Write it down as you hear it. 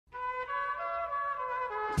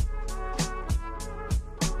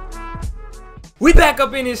We back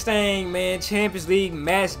up in this thing, man. Champions League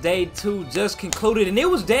match day 2 just concluded, and it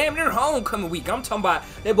was damn near homecoming week. I'm talking about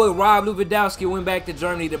that boy Rob Lewandowski went back to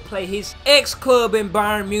Germany to play his ex-club in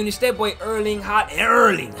Bayern Munich. That boy Erling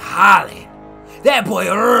Haaland. That boy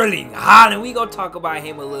Erling Haaland. We gonna talk about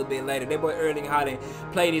him a little bit later. That boy Erling Haaland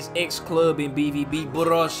played his ex-club in BVB,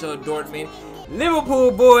 Borussia Dortmund. Liverpool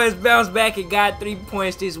boys bounced back and got 3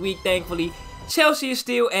 points this week, thankfully. Chelsea is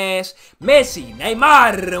still ass. Messi,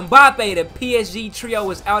 Neymar, Mbappe, the PSG trio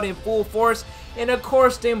is out in full force. And of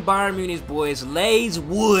course, them Bayern Munich boys lays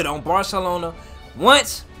wood on Barcelona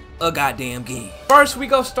once a goddamn game. First, we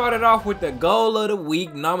gonna start it off with the goal of the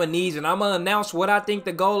week nominees, and I'm gonna announce what I think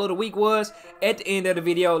the goal of the week was at the end of the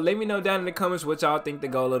video. Let me know down in the comments what y'all think the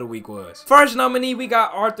goal of the week was. First nominee, we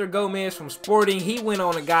got Arthur Gomez from Sporting. He went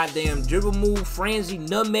on a goddamn dribble move, frenzy,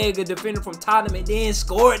 nutmeg a defender from Tottenham, and then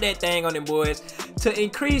scored that thing on them boys to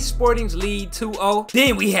increase Sporting's lead 2-0.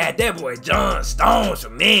 Then we had that boy John Stones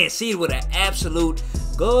from Man City with an absolute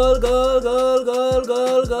goal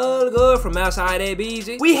from outside that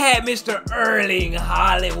BZ. We had Mr. Erling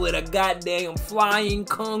Haaland with a goddamn flying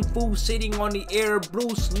kung fu sitting on the air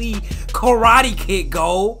Bruce Lee karate kick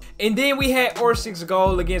goal. And then we had Orsic's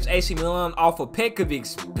goal against AC Milan off of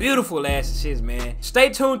Petkovic's beautiful ass assist, man. Stay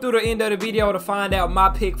tuned through the end of the video to find out my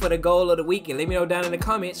pick for the goal of the week, and let me know down in the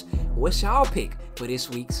comments what's y'all pick for this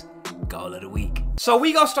week's goal of the week. So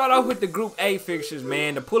we gonna start off with the Group A fixtures,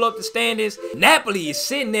 man. To pull up the standings, Napoli is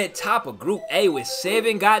sitting at top of Group A with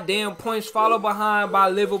 7 goddamn points, followed behind by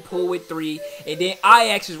Liverpool with 3, and then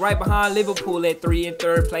Ajax is right behind Liverpool at 3 in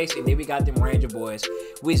 3rd place, and then we got them Ranger boys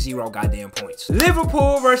with 0 goddamn points.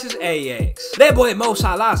 Liverpool versus Ajax. That boy Mo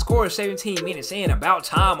Salah scored 17 minutes in. About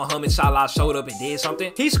time Mohamed Salah showed up and did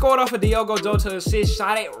something. He scored off a Diogo Jota assist,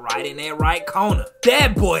 shot it right in that right corner.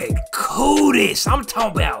 That boy Kudus, I'm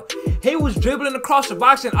talking about. He was dribbling across the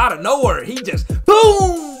box and out of nowhere, he just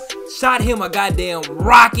boom! Shot him a goddamn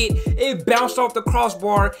rocket. It bounced off the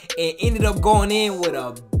crossbar and ended up going in with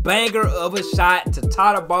a banger of a shot to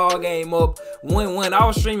tie the ball game up 1-1. I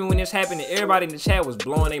was streaming when this happened and everybody in the chat was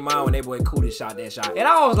blowing their mind when that boy Kudus shot that shot. And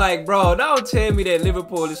I was like, bro, don't tell me that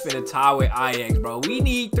Liverpool is finna tie with Ajax, bro. We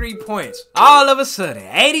need 3 points. All of a sudden,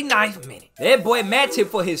 89th minute, that boy Matip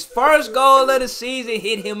for his first goal of the season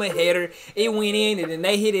hit him a header. It went in and then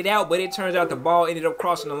they hit it out, but it turns out the ball ended up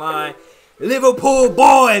crossing the line. Liverpool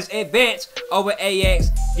boys advance over Ajax,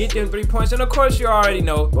 get them 3 points, and of course you already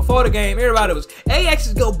know, before the game, everybody was, Ajax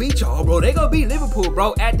is gonna beat y'all, bro. They gonna beat Liverpool,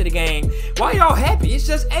 bro, after the game. Why y'all happy? It's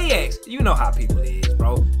just Ajax. You know how people is,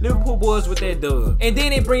 bro. Liverpool boys with that dub. And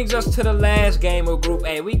then it brings us to the last game of Group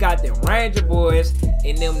A. We got them Ranger boys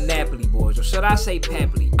and them Napoli boys, or should I say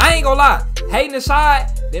Papoli? I ain't gonna lie, hating aside,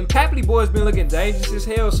 them Papoli boys been looking dangerous as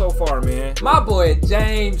hell so far, man. My boy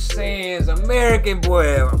James Sands, American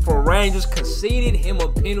boy for Rangers, conceded him a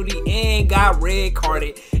penalty and got red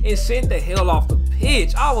carded and sent the hell off the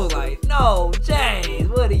pitch. I was like, no, James,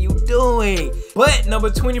 what are you doing? But number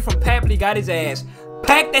 20 from Papoli got his ass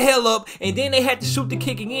packed the hell up, and then they had to shoot the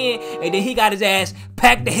kicking in, and then he got his ass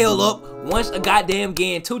packed the hell up once a goddamn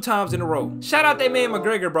again, 2 times in a row. Shout out that man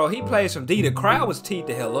McGregor, bro. He played some D. The crowd was teed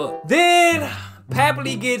the hell up. Then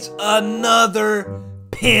Papoli gets another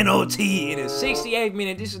penalty in the 68th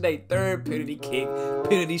minute. This is their 3rd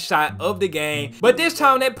penalty shot of the game. But this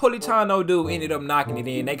time that Politano dude ended up knocking it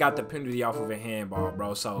in. They got the penalty off of a handball,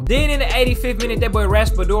 bro. So then in the 85th minute, that boy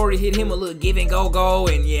Raspadori hit him a little give and go goal,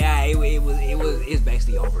 and yeah, it's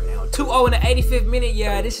basically over now. 2-0 in the 85th minute.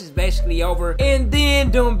 Yeah, this is basically over. And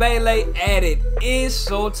then Dembele added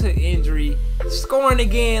insult to injury, scoring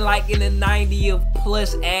again like in the 90th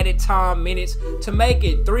plus added time minutes to make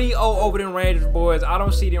it 3-0 over them Rangers boys. I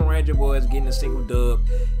don't see them Ranger boys getting a single dub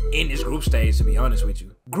in this group stage, to be honest with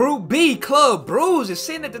you. Group B, Club Bruges is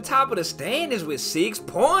sitting at the top of the standings with 6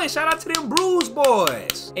 points. Shout out to them Bruges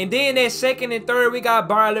boys. And then that 2nd and 3rd, we got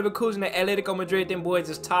Bayer Leverkusen and Atletico Madrid. Them boys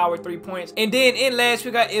is tied with 3 points. And then in last,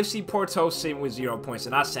 we got FC Porto sitting with 0 points.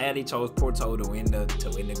 And I sadly chose Porto to win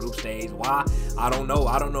the group stage. Why? I don't know.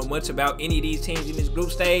 I don't know much about any of these teams in this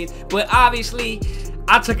group stage. But obviously,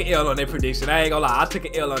 I took an L on that prediction. I ain't gonna lie, I took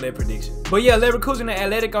an L on that prediction. But yeah, Leverkusen and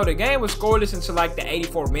Atletico, the game was scoreless until like the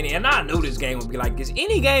 84th minute. And I knew this game would be like this.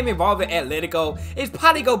 Any game involving Atletico, it's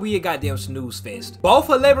probably gonna be a goddamn snooze fest. Both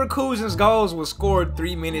of Leverkusen's goals were scored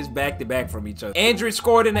 3 minutes back to back from each other. Andrich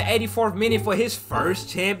scored in the 84th minute for his first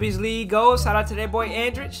Champions League goal. Shout out to that boy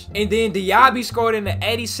Andrich. And then Diaby scored in the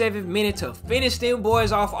 87th minute to finish them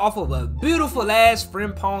boys off of a beautiful ass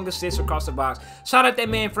Frimpong assist across the box. Shout out that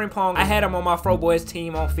man Frimpong. I had him on my Fro Boys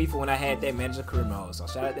team on FIFA when I had that manager career mode. So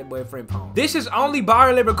shout out that boy Frimpong. This is only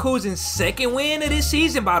Bayer Leverkusen's second win of this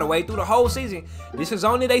season, by the way, through the whole season. This is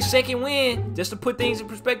only their second win. Just to put things in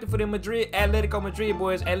perspective for the Atletico Madrid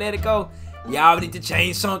boys. Atletico, y'all need to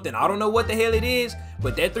change something. I don't know what the hell it is,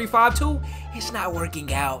 but that 3-5-2, it's not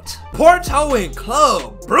working out. Porto and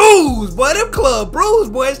Club Brugge, boy, them Club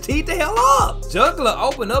Brugge boys teed the hell up. Juggler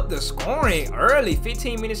opened up the scoring early.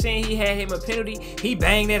 15 minutes in, he had him a penalty. He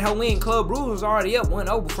banged that hoe in. Club Brugge was already up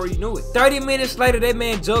 1-0 before you knew it. 30 minutes later, that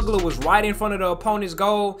man Juggler was right in front of the opponent's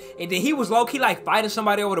goal, and then he was low-key like fighting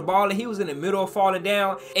somebody over the ball, and he was in the middle of falling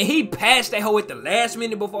down, and he passed that hoe at the last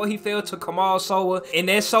minute before he fell to Kamal Sowa, and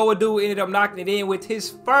that Sowa dude ended up knocking it in with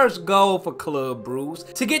his first goal for Club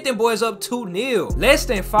Brugge to get them boys up 2-0. Less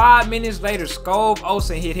than 5 minutes later, Skov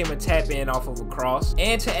Olsen hit him a tap-in off of a cross.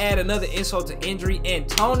 And to add another insult to injury,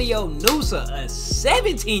 Antonio Nusa, a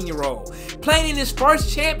 17-year-old, playing in his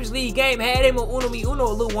first Champions League game, had him a uno me uno,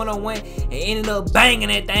 a little one-on-one, and ended up banging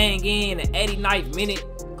that thing in the 89th minute.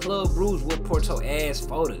 Club Brugge whooped Porto ass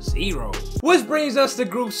 4-0. Which brings us to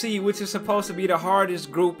Group C, which is supposed to be the hardest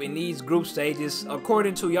group in these group stages,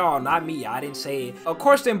 according to y'all, not me. I didn't say it. Of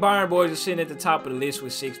course, them Bayern boys are sitting at the top of the list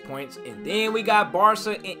with 6 points, and then we got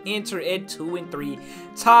Barca and Inter at 2 and 3,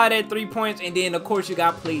 tied at 3 points, and then of course you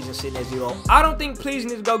got Pleasing sitting at 0. I don't think Pleasing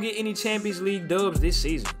is gonna get any Champions League dubs this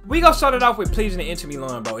season. We gonna start it off with Pleasing and Inter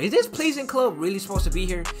Milan, bro. Is this Pleasing club really supposed to be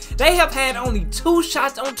here? They have had only 2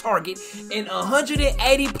 shots on target in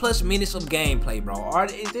 180+ minutes of gameplay, bro.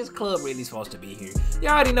 Is this club really supposed to be here? You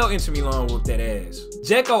already know Inter Milan whooped that ass.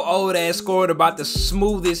 Dzeko old ass scored about the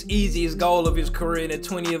smoothest, easiest goal of his career in the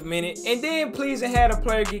 20th minute. And then Pleasing had a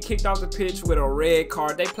player get kicked off the pitch with a red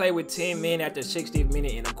card. They played with 10 men after 60th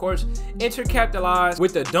minute. And of course, Inter capitalized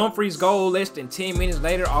with the Dumfries goal less than 10 minutes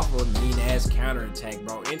later off of a mean ass counter attack,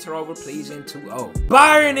 bro. Inter over Pleasing 2-0.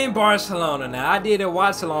 Bayern and Barcelona. Now, I did a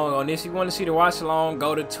watch along on this. If you want to see the watch along,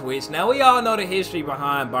 go to Twitch. Now, we all know the history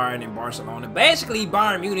behind Bayern and Barcelona. Basically,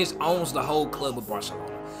 Bayern Munich owns the whole club of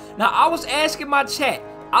Barcelona. Now, I was asking my chat.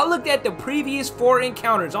 I looked at the previous 4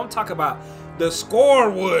 encounters. I'm talking about the score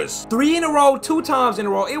was 3 in a row, 2 times in a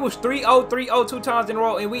row. It was 3-0, 3-0, 2 times in a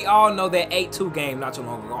row. And we all know that 8-2 game not too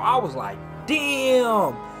long ago. I was like,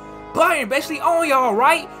 damn. Bayern basically on y'all,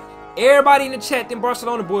 right? Everybody in the chat, them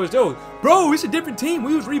Barcelona boys, those, bro, it's a different team.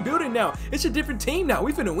 We was rebuilding now. It's a different team now.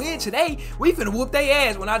 We finna win today. We finna whoop their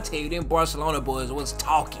ass. When I tell you, them Barcelona boys was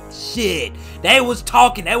talking shit. They was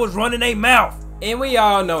talking. They was running their mouth. And we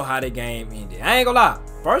all know how the game ended. I ain't gonna lie.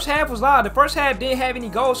 First half was loud. The first half didn't have any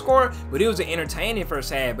goals scored, but it was an entertaining first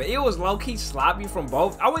half. But it was low-key sloppy from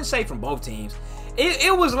both. I wouldn't say from both teams.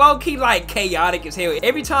 It was low-key like chaotic as hell.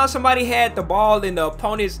 Every time somebody had the ball in the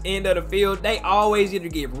opponent's end of the field, they always either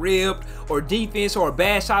get ripped or defense or a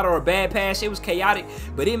bad shot or a bad pass. It was chaotic,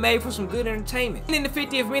 but it made for some good entertainment. And in the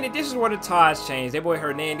 50th minute, this is where the tides changed. That boy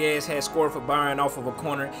Hernandez had scored for Bayern off of a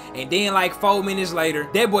corner, and then like 4 minutes later,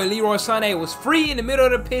 that boy Leroy Sané was free in the middle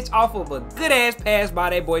of the pitch off of a good-ass pass by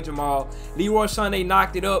that boy Jamal. Leroy Sané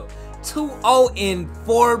knocked it up. 2-0 in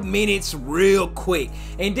 4 minutes real quick.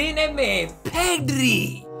 And then that man,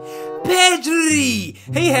 Pedri,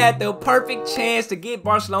 he had the perfect chance to get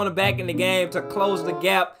Barcelona back in the game to close the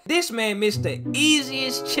gap. This man missed the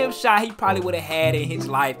easiest chip shot he probably would have had in his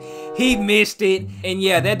life. He missed it. And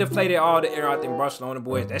yeah, that deflated all the air out them Barcelona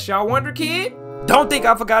boys. That's y'all wonder, kid? Don't think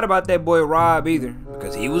I forgot about that boy Rob either,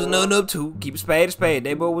 because he was nothing up too. Keep a spade a spade.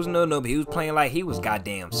 That boy was nothing up. He was playing like he was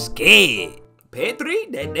goddamn scared.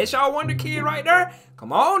 Pedri, that's y'all wonder kid right there.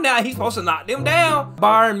 Come on now, he's supposed to knock them down.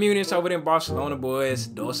 Bayern Munich over them Barcelona boys,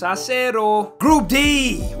 2-0. Group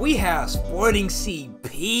D, we have Sporting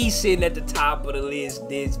CP sitting at the top of the list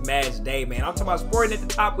this match day, man. I'm talking about Sporting at the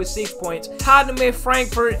top with 6 points. Tottenham and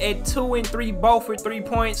Frankfurt at 2 and 3, both with 3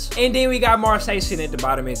 points. And then we got Marseille sitting at the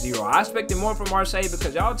bottom at 0. I expected more from Marseille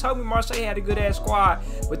because y'all told me Marseille had a good ass squad,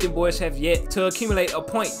 but them boys have yet to accumulate a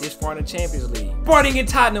point this far in the Champions League. Sporting and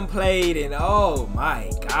Tottenham played, and oh my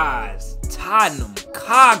gosh, Tottenham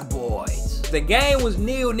Cog boys. The game was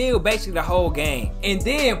 0-0 basically the whole game. And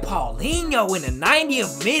then Paulinho in the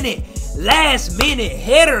 90th minute, last minute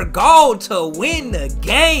header goal to win the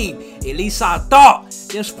game. At least I thought.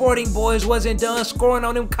 Them Sporting boys wasn't done scoring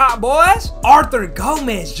on them Cog boys. Arthur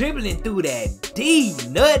Gomez dribbling through that D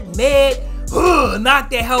nutmeg.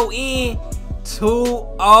 Knocked that hoe in.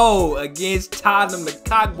 2-0 against Tottenham. The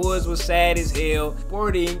Cog boys was sad as hell.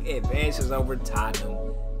 Sporting advances over Tottenham.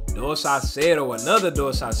 2-0, another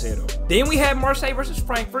 2-0. Then we had Marseille versus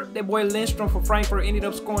Frankfurt. That boy Lindstrom for Frankfurt ended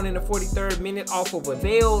up scoring in the 43rd minute off of a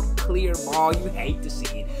veiled clear ball. You hate to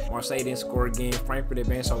see it. Marseille didn't score again. Frankfurt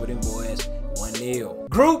advanced over them boys 1-0. 1-0.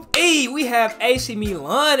 Group E, we have AC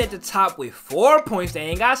Milan at the top with 4 points. They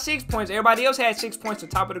ain't got 6 points. Everybody else had 6 points at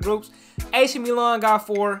the top of the groups. AC Milan got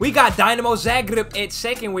 4. We got Dynamo Zagreb at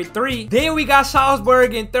second with 3. Then we got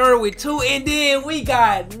Salzburg in third with 2. And then we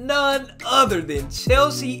got none other than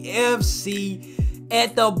Chelsea FC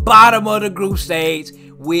at the bottom of the group stage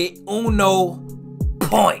with 1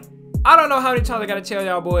 point. I don't know how many times I gotta tell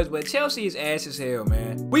y'all boys, but Chelsea is ass as hell,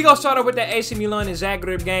 man. We gonna start off with the AC Milan and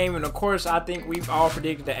Zagreb game, and of course, I think we've all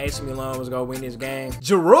predicted that AC Milan was gonna win this game.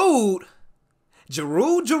 Giroud,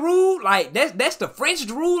 like that's the French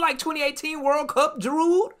Giroud, like 2018 World Cup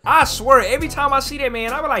Giroud. I swear, every time I see that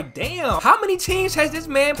man, I be like, damn, how many teams has this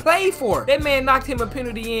man played for? That man knocked him a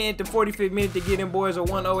penalty in at the 45th minute to get them boys a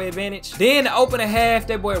 1-0 advantage. Then to open a half,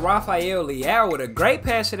 that boy Rafael Leao with a great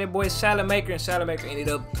pass to that boy Salamaker, and Salamaker ended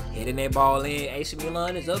up hitting that ball in. AC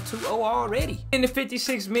Milan is up 2-0 already. In the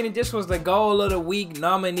 56th minute, this was the goal of the week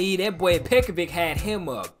nominee. That boy Pekovic had him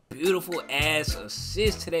up. Beautiful ass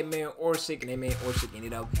assist to that man Orsic, and that man Orsic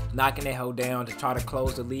ended up knocking that hoe down to try to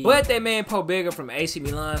close the lead. But that man Pobega from AC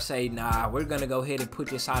Milan say, nah, we're gonna go ahead and put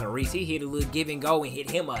this out of reach. He hit a little give and go and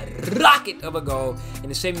hit him a rocket of a goal in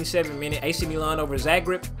the 77th minute. AC Milan over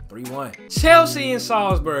Zagreb, 3-1. Chelsea and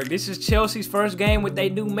Salzburg. This is Chelsea's first game with their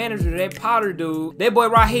new manager, that Potter dude. That boy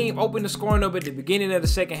Raheem opened the scoring up at the beginning of the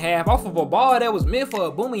second half off of a ball that was meant for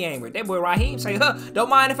a boomerang. But that boy Raheem say, don't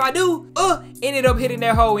mind if I do. Ended up hitting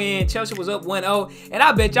that hoe in. Chelsea was up 1-0, and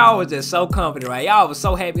I bet y'all was just so confident, right? Y'all was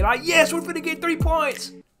so happy, like, yes, we're finna get 3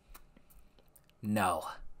 points. No.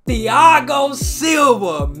 Thiago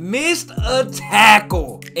Silva missed a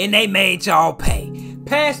tackle, and they made y'all pay.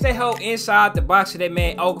 Passed that hoe inside the box to that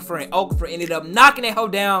man Okafor, and Okafor ended up knocking that hoe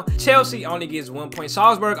down. Chelsea only gets 1 point.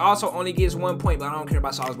 Salzburg also only gets 1 point, but I don't care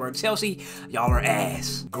about Salzburg. Chelsea, y'all are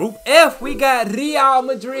ass. Group F, we got Real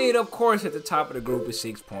Madrid, of course, at the top of the group with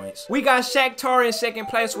 6 points. We got Shakhtar in second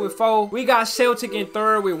place with 4. We got Celtic in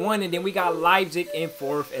third with 1, and then we got Leipzig in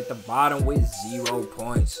fourth at the bottom with 0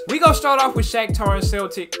 points. We gonna start off with Shakhtar and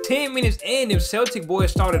Celtic. 10 minutes in, them Celtic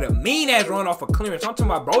boys started a mean-ass run off a clearance. I'm talking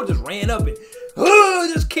about bro just ran up and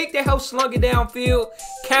just kicked that hoe, slung it downfield,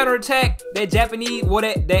 counterattack. That Japanese,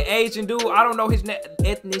 that Asian dude, I don't know his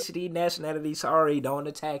ethnicity, nationality, sorry, don't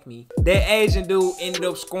attack me. That Asian dude ended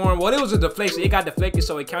up scoring. Well, it was a deflection. It got deflected,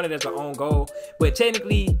 so it counted as an own goal. But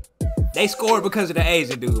technically, they scored because of the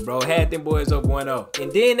Asian dude, bro. Had them boys up 1-0.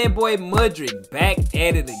 And then that boy Mudryk back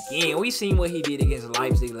at it again. We seen what he did against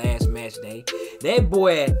Leipzig last match day. That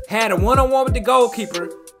boy had a one-on-one with the goalkeeper.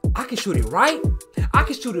 I can shoot it right. I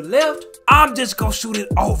can shoot it left. I'm just gonna shoot it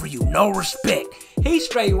over you. No respect. He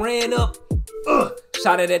straight ran up.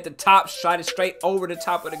 Shot it at the top. Shot it straight over the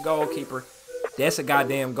top of the goalkeeper. That's a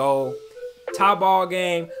goddamn goal. Tie ball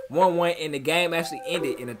game, 1-1, and the game actually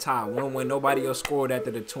ended in a tie, 1-1. Nobody else scored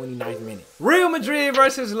after the 29th minute. Real Madrid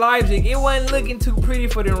versus Leipzig. It wasn't looking too pretty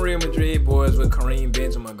for them Real Madrid boys with Karim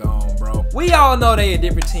Benzema gone, bro. We all know they a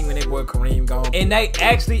different team when they boy Karim gone, and they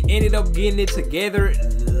actually ended up getting it together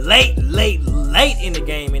late in the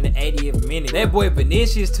game in the 80th minute. That boy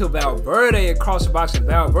Vinicius to Valverde across the box, and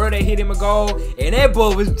Valverde hit him a goal, and that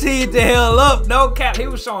boy was teed the hell up. No cap. He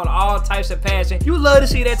was showing all types of passing. You love to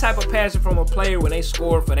see that type of passing from a player when they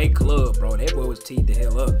score for their club, bro. That boy was teed the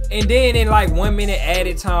hell up. And then in like 1 minute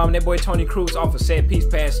added time, that boy Toni Kroos off a set piece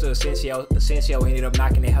pass to Asensio. Asensio ended up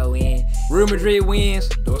knocking that hoe in. Real Madrid wins.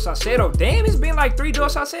 Dos Aceto. Damn, it's been like 3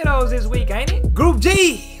 Dos Acetos this week, ain't it? Group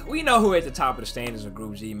G. We know who at the top of the standings of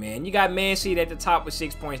Group G, man. You got Man City at the top with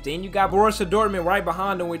 6 points. Then you got Borussia Dortmund right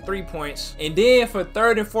behind them with 3 points. And then for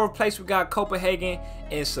 3rd and 4th place, we got Copenhagen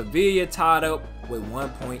and Sevilla tied up with 1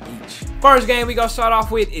 point each. First game we gonna start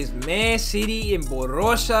off with is Man City and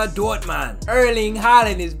Borussia Dortmund. Erling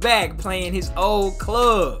Haaland is back playing his old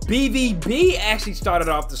club. BVB actually started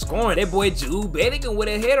off the scoring. That boy Jude Bellingham with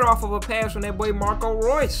a header off of a pass from that boy Marco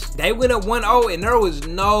Reus. They went up 1-0, and there was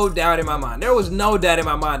no doubt in my mind. There was no doubt in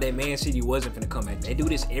my mind that Man City wasn't finna come back. They do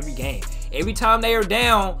this every game. Every time they are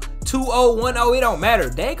down 2-0, 1-0, it don't matter.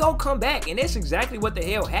 They gonna come back, and that's exactly what the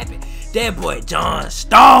hell happened. That boy John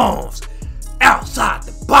Stones outside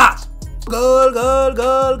the box. Goal, goal,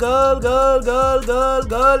 goal, goal, goal, goal, goal,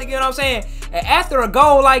 goal. You know what I'm saying? And after a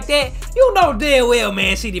goal like that, you know damn well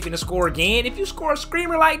Man City finna score again. If you score a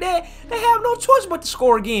screamer like that, they have no choice but to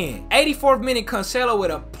score again. 84th minute, Cancelo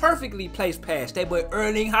with a perfectly placed pass. That boy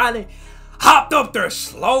Erling Haaland hopped up there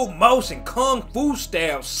slow motion, kung fu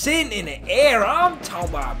style, sitting in the air. I'm talking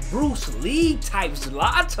about Bruce Lee type,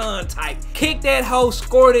 Zlatan type. Kicked that hoe,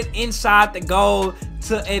 scored it inside the goal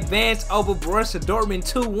to advance over Borussia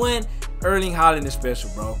Dortmund 2-1. Erling Haaland is special,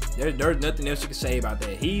 bro. There's nothing else you can say about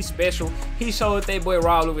that. He's special. He showed that boy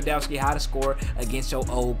Rob Lewandowski how to score against your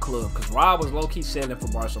old club, because Rob was low-key selling for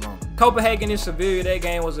Barcelona. Copenhagen and Sevilla, that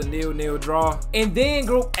game was a 0-0 draw. And then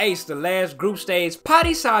Group H, the last group stage,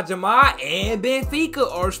 Paris Saint-Germain and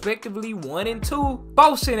Benfica are respectively 1 and 2,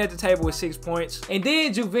 both sitting at the table with 6 points. And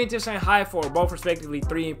then Juventus and Haifa are both respectively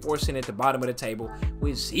 3 and 4, sitting at the bottom of the table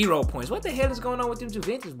with 0 points. What the hell is going on with them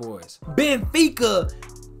Juventus boys? Benfica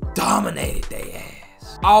dominated their ass.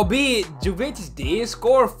 Albeit, Juventus did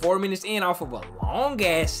score 4 minutes in off of a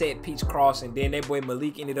long-ass set-piece cross, and then that boy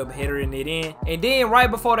Malik ended up headering it in. And then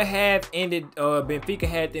right before the half ended, Benfica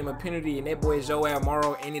had them a penalty, and that boy Joao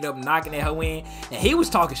Mauro ended up knocking that hoe in. And he was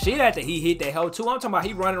talking shit after he hit that hoe too. I'm talking about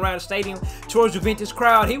he running around the stadium towards Juventus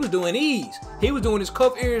crowd. He was doing these. He was doing his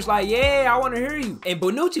cuff ears like, yeah, I want to hear you. And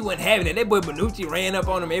Bonucci wasn't having it. That boy Bonucci ran up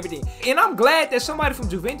on him, everything. And I'm glad that somebody from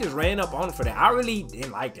Juventus ran up on him for that. I really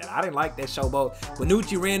didn't like that. I didn't like that showboat.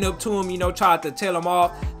 Bonucci ran up to him, you know, tried to tell him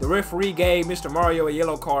off. The referee gave Mr. Mario a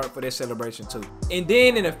yellow card for that celebration too. And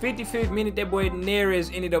then in the 55th minute, that boy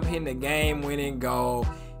Neres ended up hitting the game-winning goal.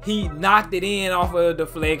 He knocked it in off of a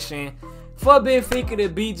deflection for Benfica to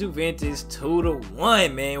beat Juventus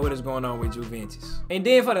 2-1, man. What is going on with Juventus? And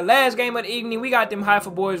then for the last game of the evening, we got them Haifa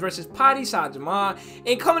boys versus Paris Saint-Germain.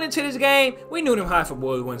 And coming into this game, we knew them Haifa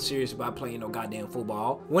boys wasn't serious about playing no goddamn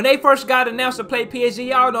football. When they first got announced to play PSG,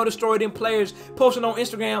 y'all know the story of them players posting on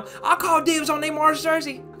Instagram, I call dibs on Neymar's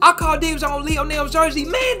jersey. I call dibs on Lionel's jersey.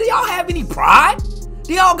 Man, do y'all have any pride?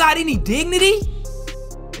 Do y'all got any dignity?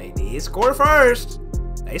 They did score first.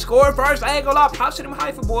 They scored first. I ain't gonna lie, props to them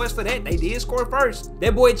Haifa boys for that. They did score first.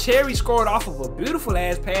 That boy Cherry scored off of a beautiful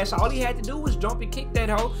ass pass. All he had to do was jump and kick that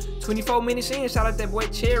hoe. 24 minutes in, shout out that boy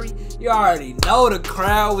Cherry. You already know the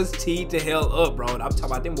crowd was teed to hell up, bro. I'm talking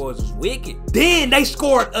about them boys was wicked. Then they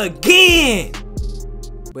scored again.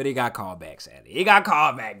 But he got called back, sadly. He got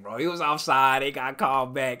called back, bro. He was offside. He got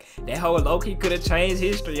called back. That whole low-key could have changed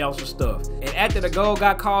history on some stuff. And after the goal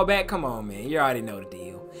got called back, come on, man. You already know the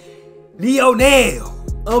deal. Lionel,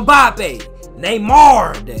 Mbappe,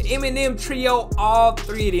 Neymar, the Eminem trio, all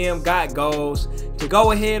three of them got goals to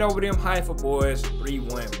go ahead over them Haifa boys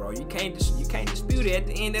 3-1, bro. You can't dispute it. At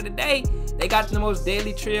the end of the day, they got the most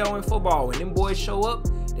deadly trio in football. When them boys show up,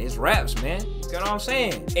 it's raps, man. You know what I'm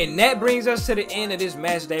saying? And that brings us to the end of this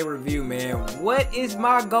match day review, man. What is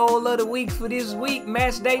my goal of the week for this week,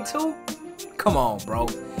 match day 2? Come on, bro.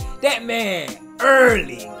 That man,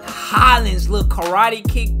 Erling Haaland's little karate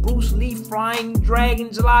kick, Bruce Lee flying dragon,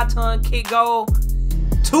 Zlatan kick goal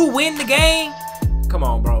to win the game. Come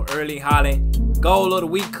on, bro. Erling Haaland, goal of the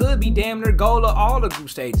week, could be damn near goal of all the group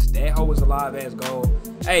stages. That hoe was a live ass goal.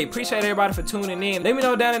 Hey, appreciate everybody for tuning in. Let me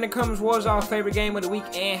know down in the comments what was y'all favorite game of the week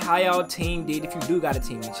and how y'all team did if you do got a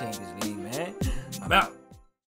team in the Champions League.